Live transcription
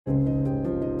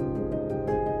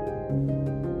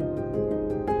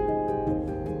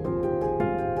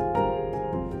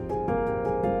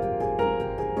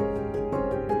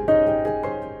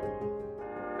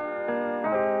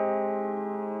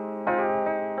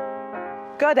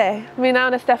Goddag, mijn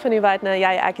naam is Stefanie Weidner,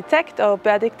 jeg er architekt og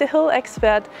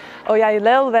bæredygtighed-ekspert, og jeg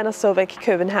leder Werner Sobek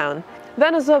Copenhagen.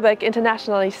 Werner Sobek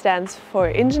internationally stands for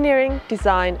engineering,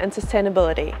 design and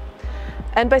sustainability.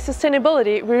 And by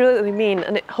sustainability, we really mean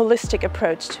a holistic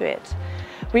approach to it.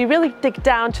 We really dig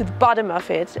down to the bottom of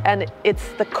it, and it's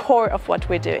the core of what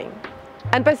we're doing.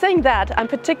 And by saying that, I'm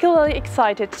particularly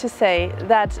excited to say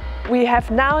that we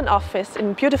have now an office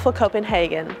in beautiful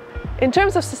Copenhagen. In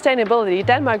terms of sustainability,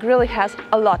 Denmark really has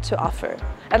a lot to offer.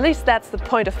 At least that's the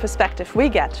point of perspective we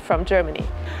get from Germany.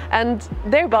 And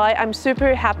thereby, I'm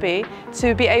super happy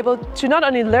to be able to not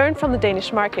only learn from the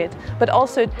Danish market, but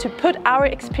also to put our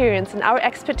experience and our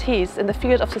expertise in the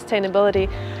field of sustainability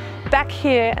back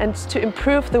here and to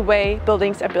improve the way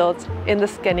buildings are built in the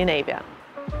Scandinavia.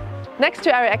 Next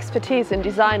to our expertise in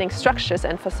designing structures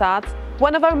and facades,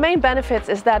 one of our main benefits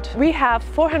is that we have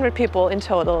 400 people in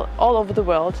total all over the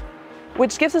world,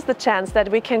 which gives us the chance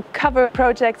that we can cover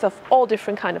projects of all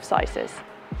different kind of sizes.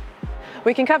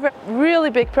 We can cover really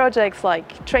big projects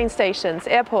like train stations,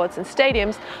 airports and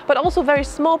stadiums, but also very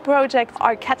small projects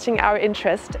are catching our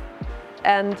interest.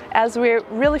 And as we're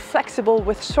really flexible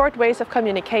with short ways of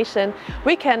communication,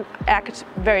 we can act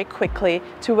very quickly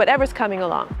to whatever's coming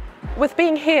along. With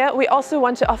being here, we also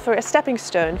want to offer a stepping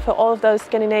stone for all of those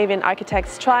Scandinavian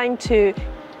architects trying to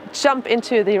jump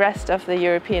into the rest of the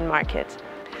European market.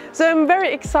 So I'm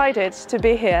very excited to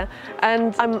be here,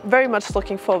 and I'm very much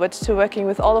looking forward to working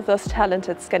with all of those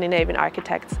talented Scandinavian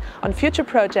architects on future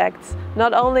projects,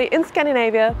 not only in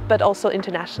Scandinavia, but also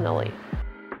internationally.